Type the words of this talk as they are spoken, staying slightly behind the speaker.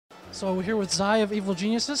So we're here with Zai of Evil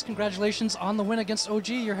Geniuses. Congratulations on the win against OG.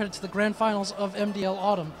 You're headed to the grand finals of MDL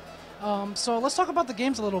Autumn. So let's talk about the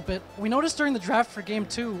games a little bit. We noticed during the draft for Game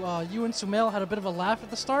 2, you and Sumail had a bit of a laugh at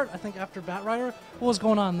the start, I think after Batrider. What was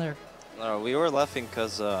going on there? We were laughing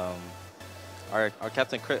because our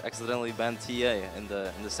Captain Crit accidentally banned TA in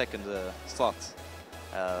the second slot,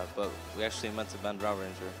 but we actually meant to ban Drow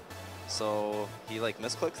Ranger. So he like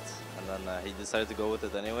misclicked, and then he decided to go with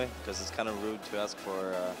it anyway because it's kind of rude to ask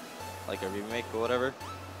for like a remake or whatever.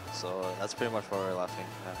 So that's pretty much why we're laughing.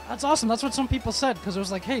 Yeah. That's awesome. That's what some people said, because it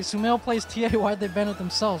was like, hey, Sumail plays TA, why'd they ban it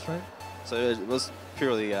themselves, right? So it was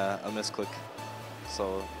purely a misclick.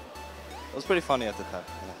 So it was pretty funny at the time.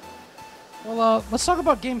 Yeah. Well, let's talk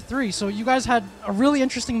about Game 3. So you guys had a really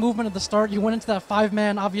interesting movement at the start. You went into that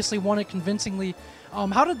 5-man, obviously won it convincingly.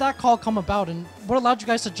 How did that call come about, and what allowed you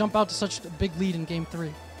guys to jump out to such a big lead in Game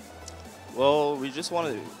 3? Well, we just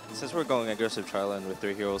wanted, since we're going aggressive tri-lane with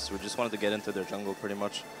 3 heroes, we just wanted to get into their jungle pretty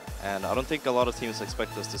much. And I don't think a lot of teams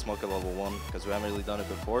expect us to smoke at level 1, because we haven't really done it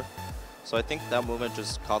before. So I think that movement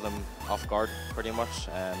just caught them off guard pretty much,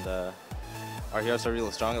 and our heroes are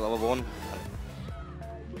really strong at level 1,